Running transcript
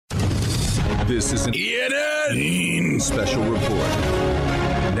This is an ENN special report.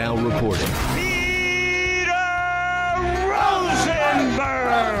 Now reporting. Peter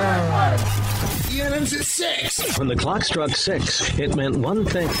Rosenberg! ENN's at 6. When the clock struck 6, it meant one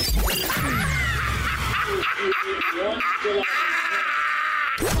thing.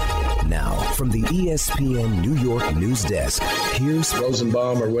 Now, from the ESPN New York news desk, here's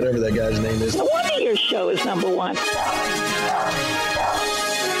Rosenbaum or whatever that guy's name is. No wonder your show is number one.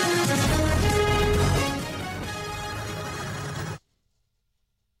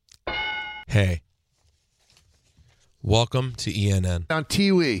 Hey, welcome to ENN. On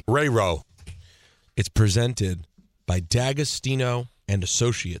Tiwi. Ray Rowe. It's presented by D'Agostino and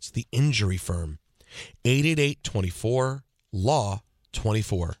Associates, the injury firm.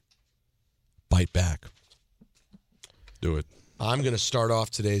 888-24-LAW-24. Bite back. Do it. I'm going to start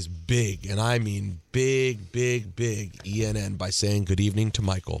off today's big, and I mean big, big, big ENN by saying good evening to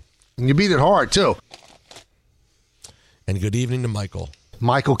Michael. And you beat it hard, too. And good evening to Michael.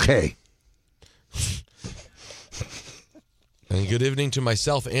 Michael K. And good evening to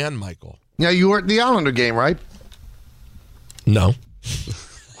myself and Michael. Now, you were at the Islander game, right? No.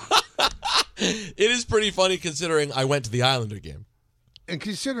 It is pretty funny considering I went to the Islander game. And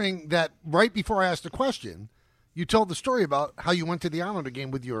considering that right before I asked the question, you told the story about how you went to the Islander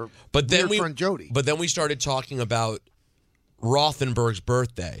game with your friend Jody. But then we started talking about Rothenberg's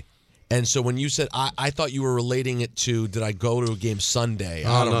birthday. And so when you said, I thought you were relating it to, did I go to a game Sunday?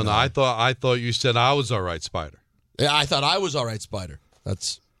 I don't know. I thought you said I was all right, Spider. Yeah, I thought I was all right, Spider.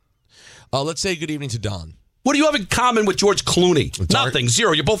 Let's say good evening to Don. What do you have in common with George Clooney? Nothing.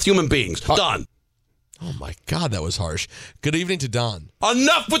 Zero. You're both human beings. Done. Oh, my God, that was harsh. Good evening to Don.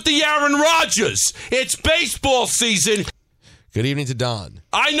 Enough with the Aaron Rodgers. It's baseball season. Good evening to Don.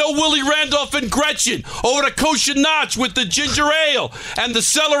 I know Willie Randolph and Gretchen over the kosher notch with the ginger ale and the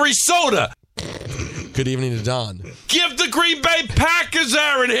celery soda. Good evening to Don. Give the Green Bay Packers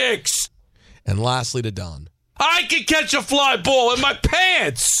Aaron Hicks. And lastly to Don. I can catch a fly ball in my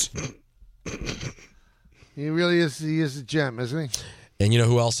pants. He is a gem, isn't he? And you know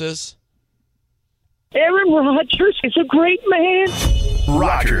who else is? Aaron Rodgers is a great man.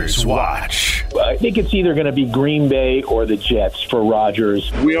 Rodgers Watch. I think it's either going to be Green Bay or the Jets for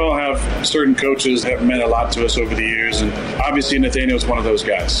Rodgers. We all have certain coaches that have meant a lot to us over the years, and obviously Nathaniel's one of those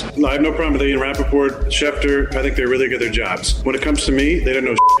guys. I have no problem with Ian Rappaport, Schefter. I think they're really good at their jobs. When it comes to me, they don't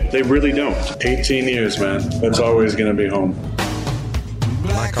know shit. They really don't. 18 years, man. That's always going to be home.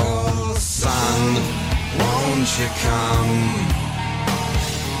 Black hole sun, won't you come?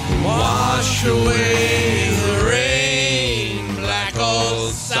 Wash away the rain, black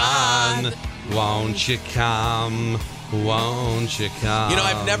old sun. Won't you come? Won't you come? You know,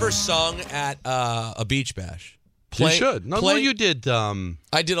 I've never sung at a beach bash. You should. No, you did.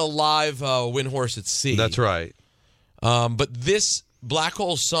 I did a live Windhorse at Sea. That's right. But this Black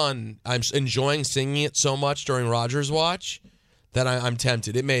Hole Sun, I'm enjoying singing it so much during Rodgers Watch that I'm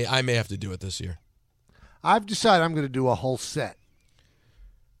tempted. I may have to do it this year. I've decided I'm going to do a whole set.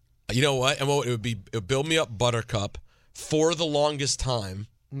 You know what? And what it would build me up Buttercup for the longest time.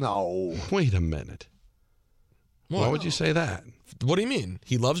 No. Wait a minute. Why would you say that? What do you mean?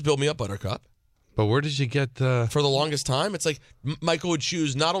 He loves Build Me Up Buttercup. But where did you get for the longest time? It's like Michael would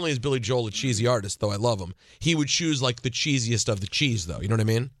choose, not only is Billy Joel a cheesy artist, though I love him, he would choose like the cheesiest of the cheese, though. You know what I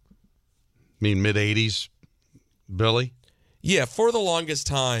mean? Mid-'80s Billy? Yeah, for the longest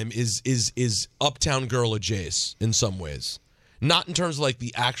time is Uptown Girl adjacent in some ways. Not in terms of like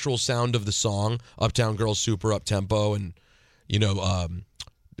the actual sound of the song, Uptown Girl super up tempo, and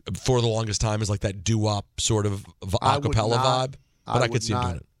for the longest time is like that doo-wop sort of acapella vibe. But I could see him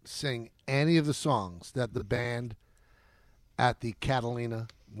doing it. Sing any of the songs that the band at the Catalina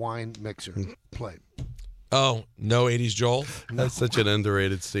wine mixer played. Oh, no 80s Joel? That's such an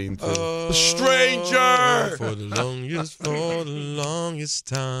underrated scene, too. Stranger! For the longest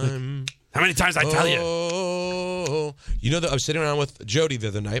time. How many times I tell you? You know that I was sitting around with Jody the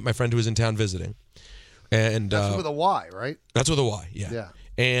other night, my friend who was in town visiting. And that's with a Y, right? That's with a Y, yeah. Yeah.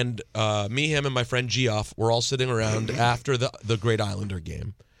 And me, him, and my friend Geoff were all sitting around after the Great Islander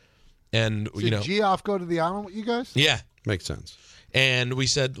game. And Did Geoff go to the island with you guys? Yeah. Makes sense. And we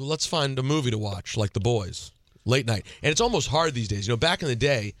said, let's find a movie to watch, like The Boys, late night. And it's almost hard these days. You know, back in the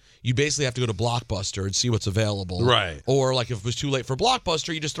day, you basically have to go to Blockbuster and see what's available. Right. Or like if it was too late for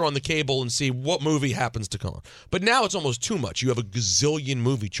Blockbuster, you just throw on the cable and see what movie happens to come on. But now it's almost too much. You have a gazillion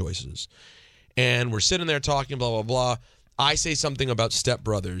movie choices. And we're sitting there talking, blah, blah, blah. I say something about Step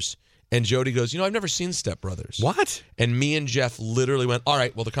Brothers. And Jody goes, I've never seen Step Brothers. What? And me and Jeff literally went, all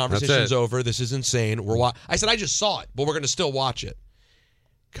right, well, the conversation's over. This is insane. I said, I just saw it, but we're going to still watch it.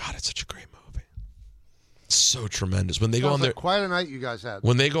 God, it's such a great movie. so tremendous. When they go on their quite a night you guys had.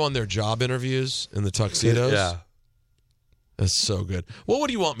 When they go on their job interviews in the tuxedos. Yeah. That's so good. Well, what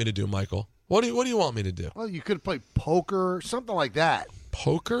do you want me to do, Michael? What do you want me to do? Well, you could play poker, something like that.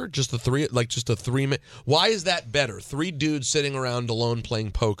 Poker? Just a 3 minute. Why is that better? 3 dudes sitting around alone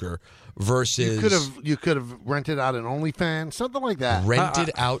playing poker versus you could have rented out an OnlyFans, something like that.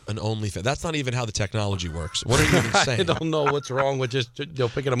 Rented out an OnlyFans. That's not even how the technology works. What are you even saying? I don't know what's wrong with just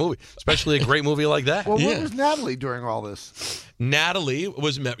picking a movie, especially a great movie like that. Well, where was Natalie during all this? Natalie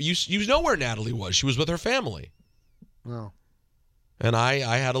was you know where Natalie was. She was with her family. No. And I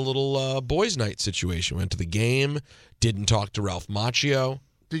had a little boys' night situation. Went to the game, didn't talk to Ralph Macchio.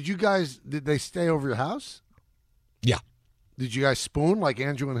 Did they stay over your house? Yeah. Did you guys spoon like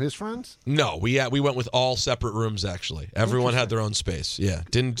Andrew and his friends? No, we went with all separate rooms, actually. Everyone had their own space. Yeah,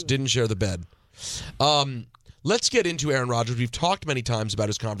 didn't share the bed. Let's get into Aaron Rodgers. We've talked many times about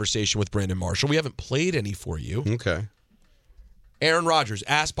his conversation with Brandon Marshall. We haven't played any for you. Okay. Aaron Rodgers,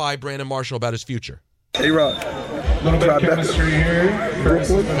 asked by Brandon Marshall about his future. A-Rod. Little bit of chemistry here.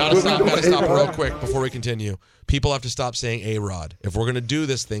 Gotta stop real quick before we continue. People have to stop saying A-Rod. If we're going to do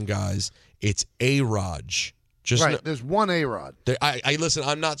this thing, guys, it's A-Raj. There's one A-Rod. I listen,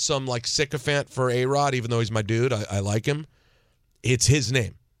 I'm not some sycophant for A-Rod, even though he's my dude. I like him. It's his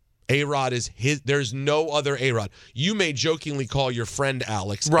name. A-Rod is his. There's no other A-Rod. You may jokingly call your friend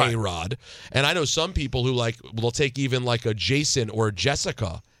Alex A-Rod. And I know some people who will take even a Jason or a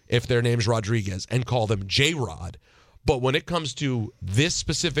Jessica if their name's Rodriguez and call them J-Rod. But when it comes to this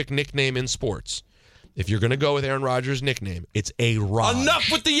specific nickname in sports, if you're going to go with Aaron Rodgers' nickname, it's A-Rod.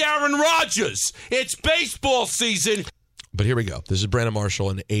 Enough with the Aaron Rodgers. It's baseball season. But here we go. This is Brandon Marshall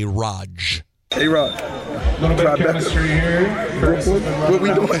and A-Raj. A-Rod. Little bit of chemistry here. What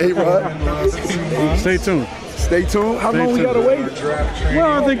we doing, A-Rod? Stay tuned. Stay tuned? How long we got to wait?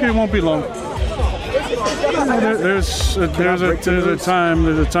 Well, I think it won't be long. There's a time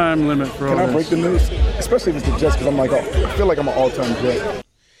limit for all this. Can I break the news? Especially if it's the Jets, because I feel like I'm an all-time Jet.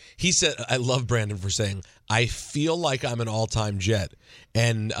 He said, I love Brandon for saying, I feel like I'm an all-time Jet.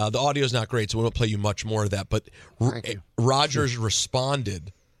 And the audio's not great, so we won't play you much more of that. But Rodgers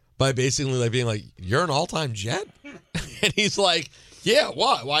responded by basically being like, you're an all-time Jet? And he's like, yeah,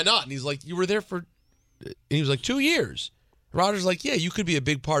 why? Why not? And he's like, you were there for, and he was like, 2 years. Rodgers like, yeah, you could be a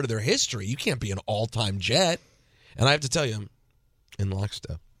big part of their history. You can't be an all-time Jet. And I have to tell you, I'm in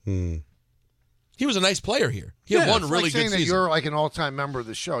lockstep. He was a nice player here. He had one really good season. That you're an all-time member of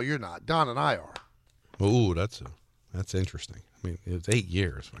the show. You're not. Don and I are. Ooh, that's interesting. I mean, it was 8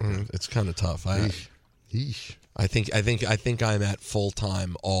 years. It's kind of tough. I think I'm at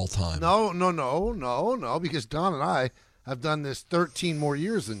full-time, all-time. No, because Don and I have done this 13 more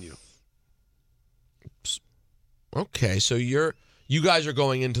years than you. Okay, so you guys are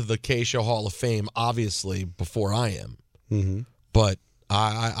going into the K-Show Hall of Fame, obviously, before I am. Mm-hmm. But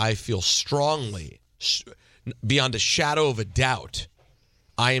I feel strongly, beyond a shadow of a doubt,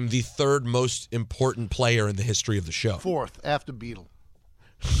 I am the third most important player in the history of the show. Fourth, after Beatle.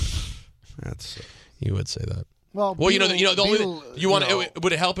 You would say that. Well, Beatle,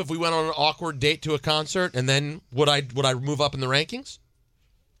 would it help if we went on an awkward date to a concert, and then would I move up in the rankings?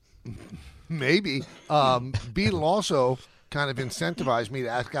 Maybe. Beatle also kind of incentivized me to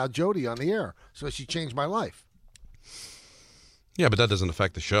ask out Jody on the air, so she changed my life. Yeah, but that doesn't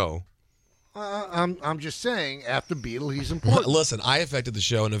affect the show. I'm just saying, after Beatle, he's important. Listen, I affected the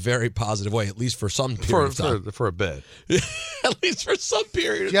show in a very positive way, at least for some period of time. For a bit. At least for some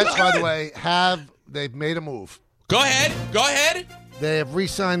period of Jets, time. by the way, they've made a move. Go ahead. They have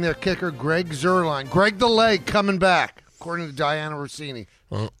re-signed their kicker, Greg Zuerlein. Greg the Leg coming back, according to Diana Rossini.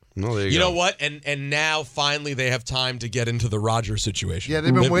 No, there you know what? And now finally they have time to get into the Rodgers situation. Yeah,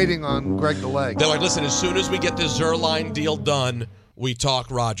 they've been waiting on Greg the Leg. They're like, listen, as soon as we get this Zuerlein deal done, we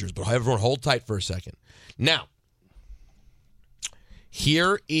talk Rodgers. But everyone hold tight for a second. Now,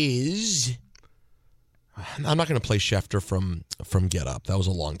 here is... I'm not going to play Schefter from Get Up. That was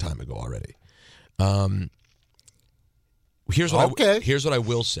a long time ago already. Here's what I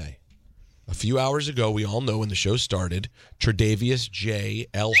will say. A few hours ago, we all know when the show started, Tre'Davious J.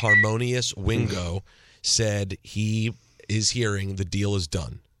 El Harmonious Wingo said he is hearing the deal is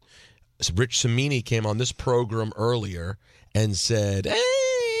done. So Rich Cimini came on this program earlier and said,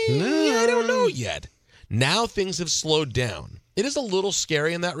 I don't know yet. Now things have slowed down. It is a little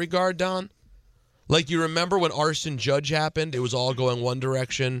scary in that regard, Don. Like, you remember when Arson Judge happened? It was all going one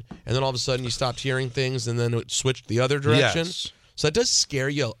direction, and then all of a sudden you stopped hearing things, and then it switched the other direction. Yes. So that does scare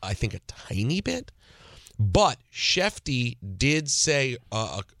you, I think, a tiny bit. But Shefty did say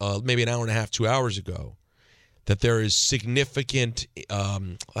maybe an hour and a half, 2 hours ago, that there is significant,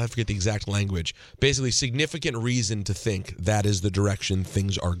 I forget the exact language, basically significant reason to think that is the direction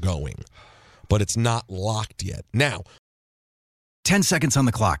things are going. But it's not locked yet. Now, 10 seconds on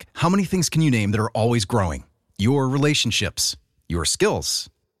the clock. How many things can you name that are always growing? Your relationships, your skills,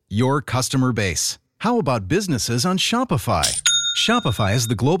 your customer base. How about businesses on Shopify? Shopify is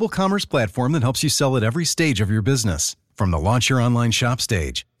the global commerce platform that helps you sell at every stage of your business. From the launch your online shop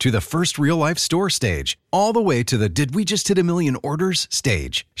stage, to the first real-life store stage, all the way to the did we just hit a million orders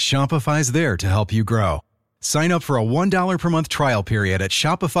stage. Shopify's there to help you grow. Sign up for a $1 per month trial period at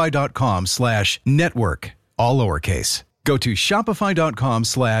shopify.com/network, all lowercase. Go to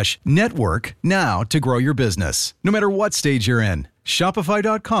shopify.com/network now to grow your business, no matter what stage you're in.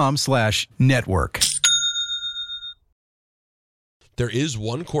 Shopify.com/network. There is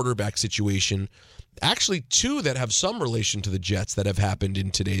one quarterback situation, actually two that have some relation to the Jets that have happened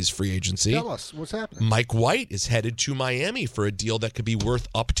in today's free agency. Tell us, what's happening? Mike White is headed to Miami for a deal that could be worth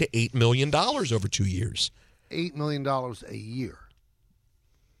up to $8 million over 2 years. $8 million a year.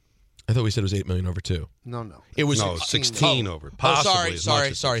 I thought we said it was $8 million over 2. No. It was 16 over. Possibly.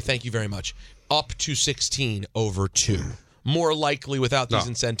 Sorry. Thank you very much. Up to 16 over 2. More likely without these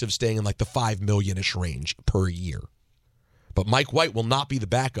incentives staying in like the $5 million-ish range per year. But Mike White will not be the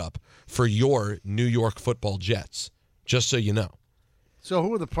backup for your New York Football Jets, just so you know. So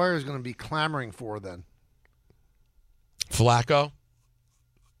who are the players going to be clamoring for then? Flacco?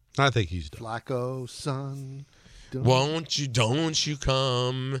 I think he's done. Flacco, son. Don't you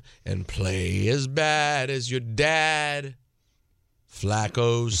come and play as bad as your dad?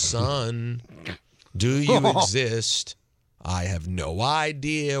 Flacco's son. Do you exist? I have no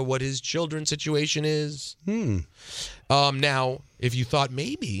idea what his children's situation is. Now, if you thought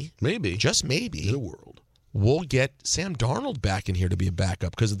maybe, just maybe, in a world, we'll get Sam Darnold back in here to be a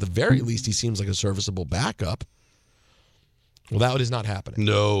backup, because at the very least he seems like a serviceable backup. Well, that is not happening.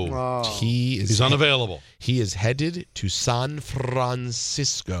 No. He's unavailable. He is headed to San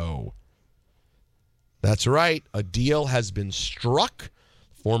Francisco. That's right. A deal has been struck.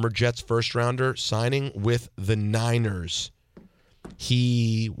 Former Jets first-rounder signing with the Niners.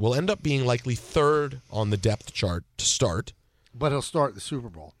 He will end up being likely third on the depth chart to start. But he'll start the Super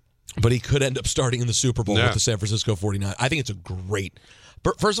Bowl. But he could end up starting in the Super Bowl with the San Francisco 49ers. I think it's a great,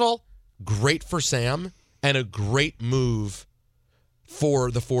 first of all, great for Sam and a great move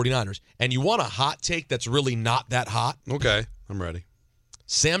for the 49ers. And you want a hot take that's really not that hot? Okay, I'm ready.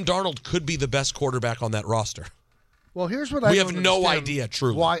 Sam Darnold could be the best quarterback on that roster. Well, here's what we have no idea,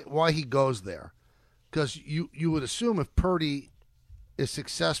 truly, why he goes there. Because you would assume if Purdy is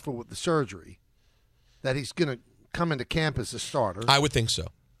successful with the surgery, that he's going to come into camp as a starter. I would think so.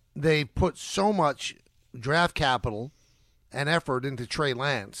 They put so much draft capital and effort into Trey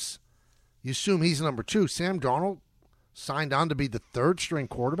Lance. You assume he's number 2. Sam Darnold signed on to be the third-string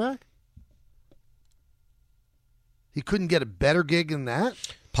quarterback? He couldn't get a better gig than that?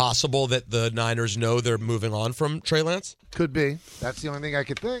 Possible that the Niners know they're moving on from Trey Lance? Could be. That's the only thing I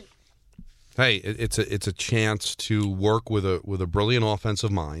could think. Hey, it's a chance to work with a brilliant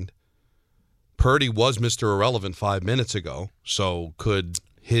offensive mind. Purdy was Mr. Irrelevant 5 minutes ago, so could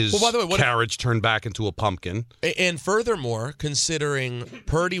his carriage turn back into a pumpkin? And furthermore, considering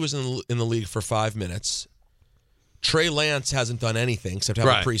Purdy was in the league for 5 minutes, Trey Lance hasn't done anything except have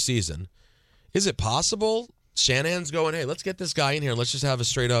a preseason. Is it possible Shanahan's going, hey, let's get this guy in here. Let's just have a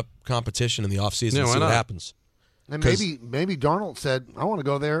straight-up competition in the offseason and see what happens? And maybe Darnold said, I want to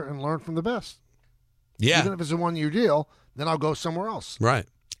go there and learn from the best. Yeah. Even if it's a one-year deal, then I'll go somewhere else. Right.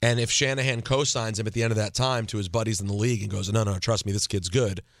 And if Shanahan co-signs him at the end of that time to his buddies in the league and goes, no, trust me, this kid's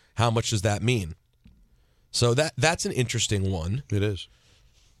good, how much does that mean? So that's an interesting one. It is.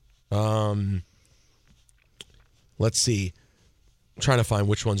 Let's see. I'm trying to find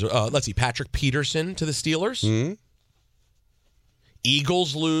which ones are. Let's see. Patrick Peterson to the Steelers. Mm-hmm.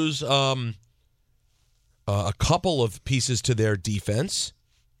 Eagles lose a couple of pieces to their defense.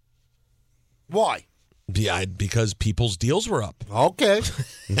 Why? Yeah, because people's deals were up. Okay.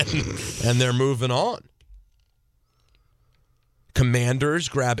 And they're moving on. Commanders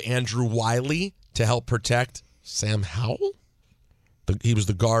grab Andrew Wiley to help protect Sam Howell. He was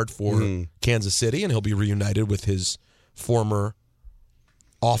the guard for Kansas City, and he'll be reunited with his former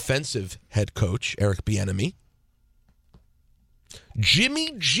offensive head coach, Eric Bieniemy.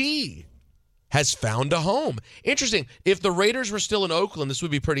 Jimmy G has found a home. Interesting. If the Raiders were still in Oakland, this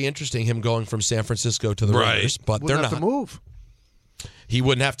would be pretty interesting, him going from San Francisco to the Raiders. But they're not. Have to move. He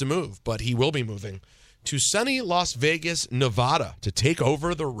wouldn't have to move, but he will be moving to sunny Las Vegas, Nevada, to take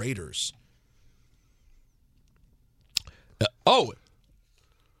over the Raiders.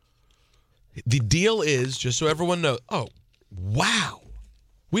 The deal is, just so everyone knows. Oh, wow.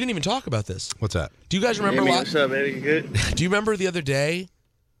 We didn't even talk about this. What's that? Do you guys remember what's up, baby? You good? Do you remember the other day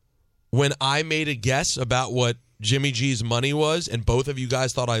when I made a guess about what Jimmy G's money was, and both of you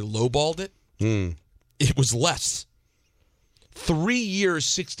guys thought I lowballed it? It was less. 3 years,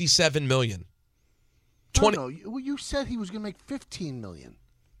 $67 million. No, you said he was going to make $15 million.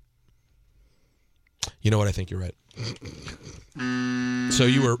 You know what? I think you're right. So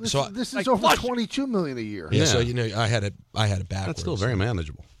you were This is over $22 million a year. Yeah. So I had it backwards. That's still very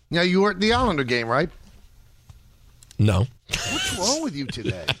manageable. Now you were at the Islander game, right? No. What's wrong with you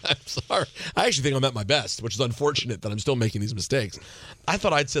today? I'm sorry. I actually think I'm at my best, which is unfortunate that I'm still making these mistakes. I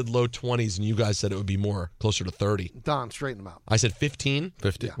thought I'd said low 20s, and you guys said it would be more, closer to 30. Don, straighten them out. I said 15?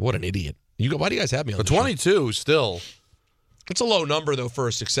 50. Yeah. What an idiot. Why do you guys have me on But the 22 still. It's a low number, though, for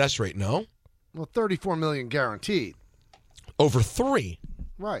a success rate, no? Well, $34 million guaranteed. Over 3.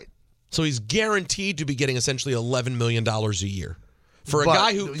 Right. So he's guaranteed to be getting essentially $11 million a year. For a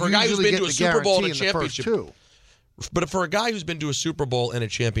guy who's been to a Super Bowl and a championship. But for a guy who's been to a Super Bowl and a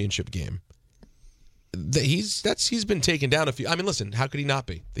championship game, he's been taken down a few. I mean, listen, how could he not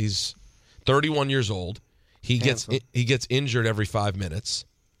be? He's 31 years old. He gets injured every 5 minutes.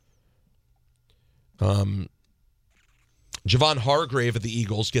 Javon Hargrave of the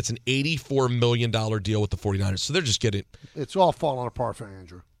Eagles gets an $84 million deal with the 49ers. So they're just getting... It's all falling apart for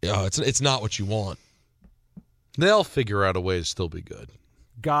Andrew. It's not what you want. They'll figure out a way to still be good.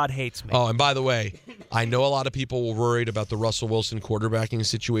 God hates me. Oh, and by the way, I know a lot of people were worried about the Russell Wilson quarterbacking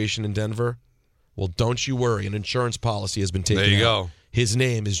situation in Denver. Well, don't you worry. An insurance policy has been taken out. There you go. His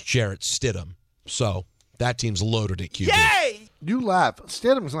name is Jarrett Stidham. So that team's loaded at QB. Yay! You laugh.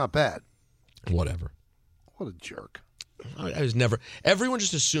 Stidham's not bad. Whatever. What a jerk. I was never. Everyone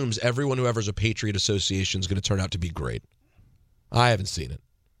just assumes everyone who ever's a Patriot Association is going to turn out to be great. I haven't seen it.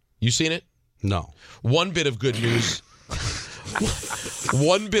 You seen it? No. One bit of good news.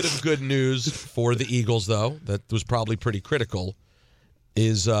 One bit of good news for the Eagles, though, that was probably pretty critical,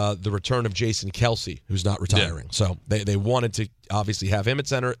 is the return of Jason Kelce, who's not retiring. Yeah. So they wanted to obviously have him at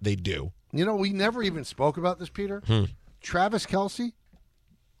center. They do. You know, we never even spoke about this, Peter. Travis Kelce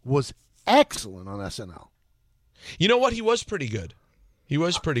was excellent on SNL. You know what? He was pretty good.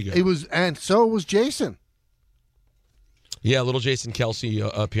 And so was Jason. Yeah, little Jason Kelce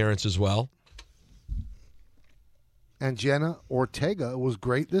appearance as well. And Jenna Ortega was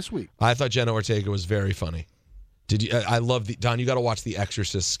great this week. I thought Jenna Ortega was very funny. Did you? I love the Don. You got to watch the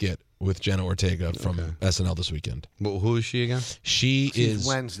Exorcist skit with Jenna Ortega from SNL this weekend. Well, who is she again? She's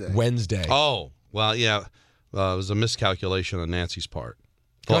Wednesday. Oh, well, yeah. It was a miscalculation on Nancy's part.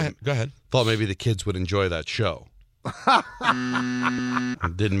 Go ahead. Thought maybe the kids would enjoy that show.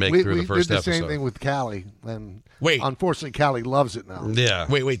 Didn't make it through the first episode. We did the same thing with Callie, and unfortunately, Callie loves it now. Yeah.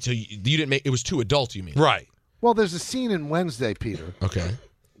 Wait. So you didn't make it was too adult? You mean? Right. Well, there's a scene in Wednesday, Peter. Okay.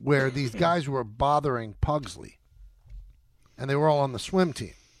 Where these guys were bothering Pugsley, and they were all on the swim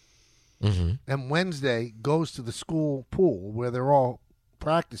team. Mm-hmm. And Wednesday goes to the school pool where they're all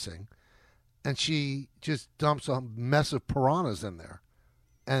practicing, and she just dumps a mess of piranhas in there,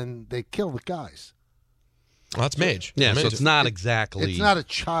 and they kill the guys. Well, that's Mage. Yeah, so it's not exactly... It's not a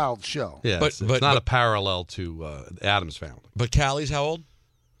child show. Yeah, but it's not a parallel to Addams Family. But Callie's how old?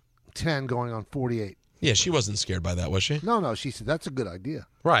 10 going on 48. Yeah, she wasn't scared by that, was she? No, she said, that's a good idea.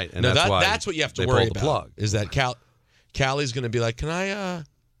 Right, and no, that's what you have to worry about, is that Callie's going to be like, can I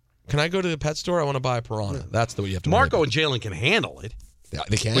go to the pet store? I want to buy a piranha. That's the way you have to Marco worry and Jalen can handle it. Yeah,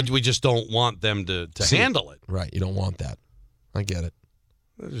 they can? We just don't want them to handle it. Right, you don't want that. I get it.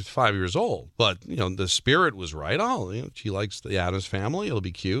 She's 5 years old, but the spirit was right. She likes the Addams Family. It'll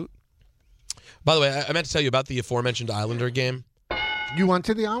be cute. By the way, I meant to tell you about the aforementioned Islander game. You went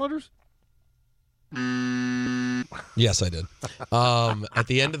to the Islanders? Yes, I did. At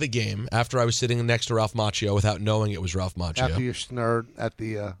the end of the game, after I was sitting next to Ralph Macchio without knowing it was Ralph Macchio. After you snurred at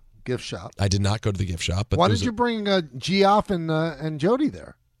the gift shop. I did not go to the gift shop. But why did you bring Geoff and Jody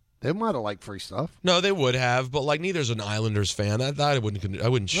there? They might have liked free stuff. No, they would have, but neither's an Islanders fan. I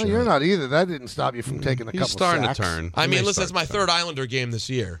wouldn't share. No, you're not either. That didn't stop you from taking a couple He's starting sacks. to turn. I mean, listen, that's my third Islander game this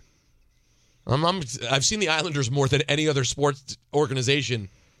year. I've seen the Islanders more than any other sports organization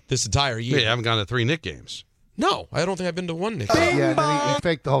this entire year. Yeah, you haven't gone to 3 Knick games. No, I don't think I've been to one Knick game. Yeah, and then he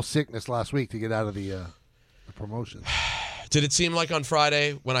faked the whole sickness last week to get out of the promotion. Did it seem like on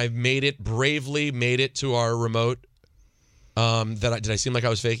Friday when I bravely made it to our remote, did I seem like I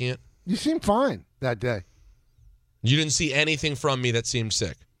was faking it? You seemed fine that day. You didn't see anything from me that seemed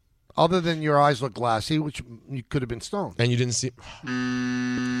sick? Other than your eyes look glassy, which you could have been stoned. And you didn't see...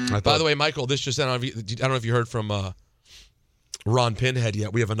 By the way, Michael, this just... I don't know if you heard from Ron Pinhead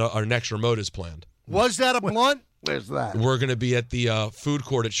yet. We have our next remote is planned. Was that a blunt? Where's that? We're going to be at the food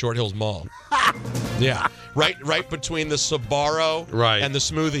court at Short Hills Mall. Yeah, right between the Sbarro and the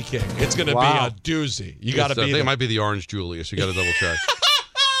Smoothie King. It's going to be a doozy. You got to be I think there. it might be the Orange Julius. You got to double check.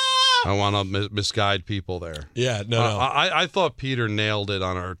 I want to misguide people there. Yeah, no. I thought Peter nailed it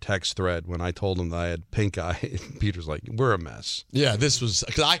on our text thread when I told him that I had pink eye. Peter's like, we're a mess. Yeah, this was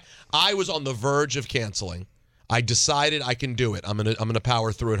because I was on the verge of canceling. I decided I can do it. I'm gonna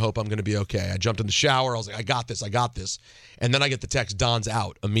power through and hope I'm gonna be okay. I jumped in the shower. I was like, I got this. And then I get the text, Don's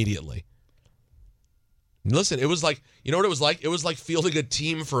out immediately. Listen, it was like, you know what it was like? It was like fielding a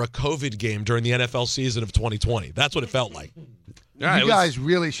team for a COVID game during the NFL season of 2020. That's what it felt like. Yeah, you guys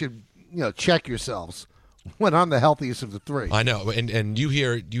really should, check yourselves when I'm the healthiest of the three. I know, and you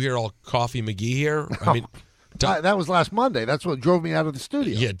hear all Coffee McGee here. I mean, that was last Monday. That's what drove me out of the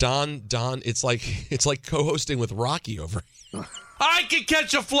studio. Yeah, Don. It's like co-hosting with Rocky over here. I can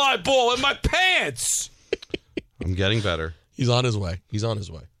catch a fly ball in my pants. I'm getting better. He's on his way.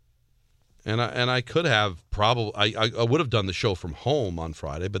 And I could have probably I would have done the show from home on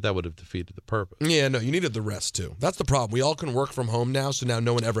Friday, but that would have defeated the purpose. Yeah, no, you needed the rest too. That's the problem. We all can work from home now, so now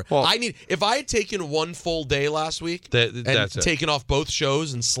no one ever. Well, if I had taken one full day last week and taken off both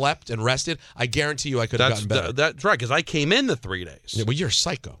shows and slept and rested, I guarantee you I could have gotten better. That's right, because I came in the 3 days. Yeah, well, you're a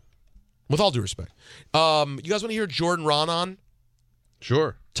psycho. With all due respect, you guys want to hear Jordan Ronan?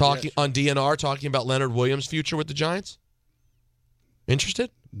 Sure. On DNR talking about Leonard Williams' future with the Giants. Interested?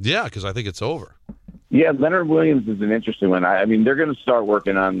 Yeah, because I think it's over. Yeah, Leonard Williams is an interesting one. I mean, they're going to start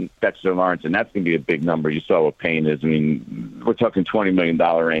working on Dexter Lawrence, and that's going to be a big number. You saw what Payne is. I mean, we're talking $20 million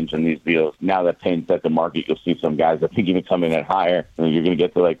range on these deals. Now that Payne's at the market, you'll see some guys, I think, even come in at higher. I mean, you're going to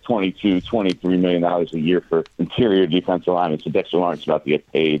get to like $22, $23 million a year for interior defensive linemen. So Dexter Lawrence is about to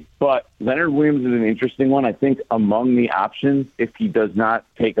get paid. But Leonard Williams is an interesting one. I think among the options, if he does not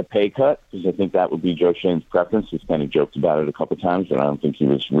take a pay cut, because I think that would be Joe Shane's preference. He's kind of joked about it a couple times, but I don't think he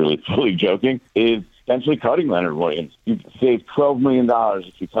was really fully joking, is potentially cutting Leonard Williams. You save $12 million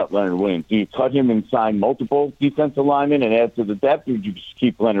if you cut Leonard Williams. Do you cut him and sign multiple defensive linemen and add to the depth, or do you just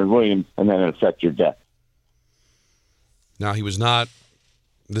keep Leonard Williams and then it affect your depth? Now,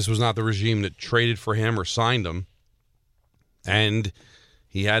 this was not the regime that traded for him or signed him, and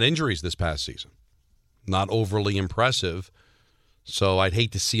he had injuries this past season. Not overly impressive, so I'd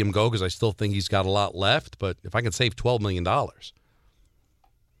hate to see him go because I still think he's got a lot left, but if I can save $12 million,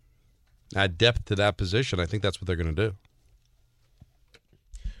 add depth to that position, I think that's what they're going to do.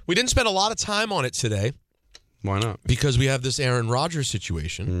 We didn't spend a lot of time on it today. Why not? Because we have this Aaron Rodgers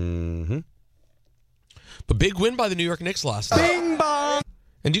situation. Mm-hmm. But big win by the New York Knicks last night. Bing bong!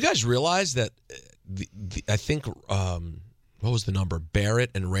 And do you guys realize that I think, what was the number?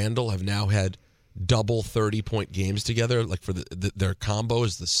 Barrett and Randall have now had double 30-point games together. Like for their combo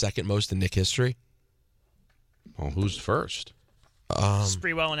is the second most in Knick history. Well, who's first?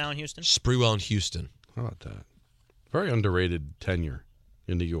 Sprewell and Allen Houston. Sprewell and Houston. How about that? Very underrated tenure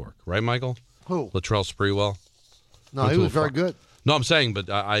in New York, right, Michael? Who? Latrell Sprewell. No, he was very good. No, I'm saying, but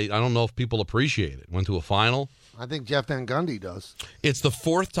I don't know if people appreciate it. Went to a final. I think Jeff Van Gundy does. It's the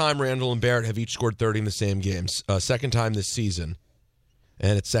fourth time Randall and Barrett have each scored 30 in the same games. Second time this season.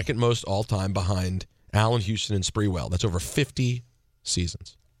 And it's second most all-time behind Allen Houston and Sprewell. That's over 50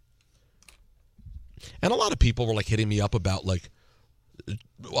 seasons. And a lot of people were hitting me up about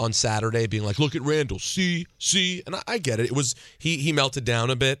on Saturday being like, look at Randall, see, and I get it. It was he melted down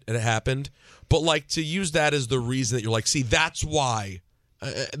a bit and it happened, but to use that as the reason that you're see, that's why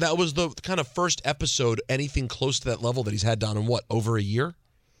that was the kind of first episode anything close to that level that he's had down in over a year.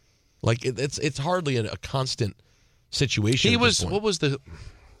 It's hardly a constant situation. What was the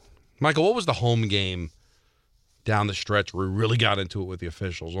home game down the stretch where he really got into it with the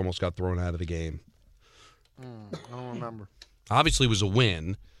officials, almost got thrown out of the game? I don't remember. Obviously, it was a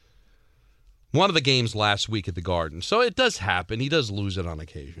win. One of the games last week at the Garden. So it does happen. He does lose it on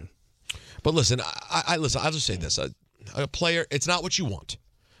occasion. But listen, I'll just say this. A player, it's not what you want.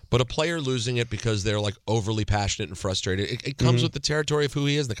 But a player losing it because they're overly passionate and frustrated, it comes with the territory of who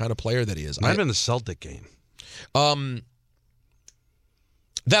he is, the kind of player that he is. Might have been the Celtic game. That'll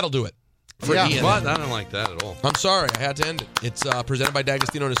do it. Yeah, what? I don't like that at all. I'm sorry. I had to end it. It's presented by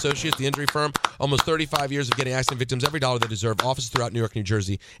D'Agostino & Associates, the injury firm. Almost 35 years of getting accident victims every dollar they deserve. Offices throughout New York, New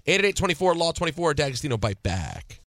Jersey. 888-24-LAW-24. D'Agostino, bite back.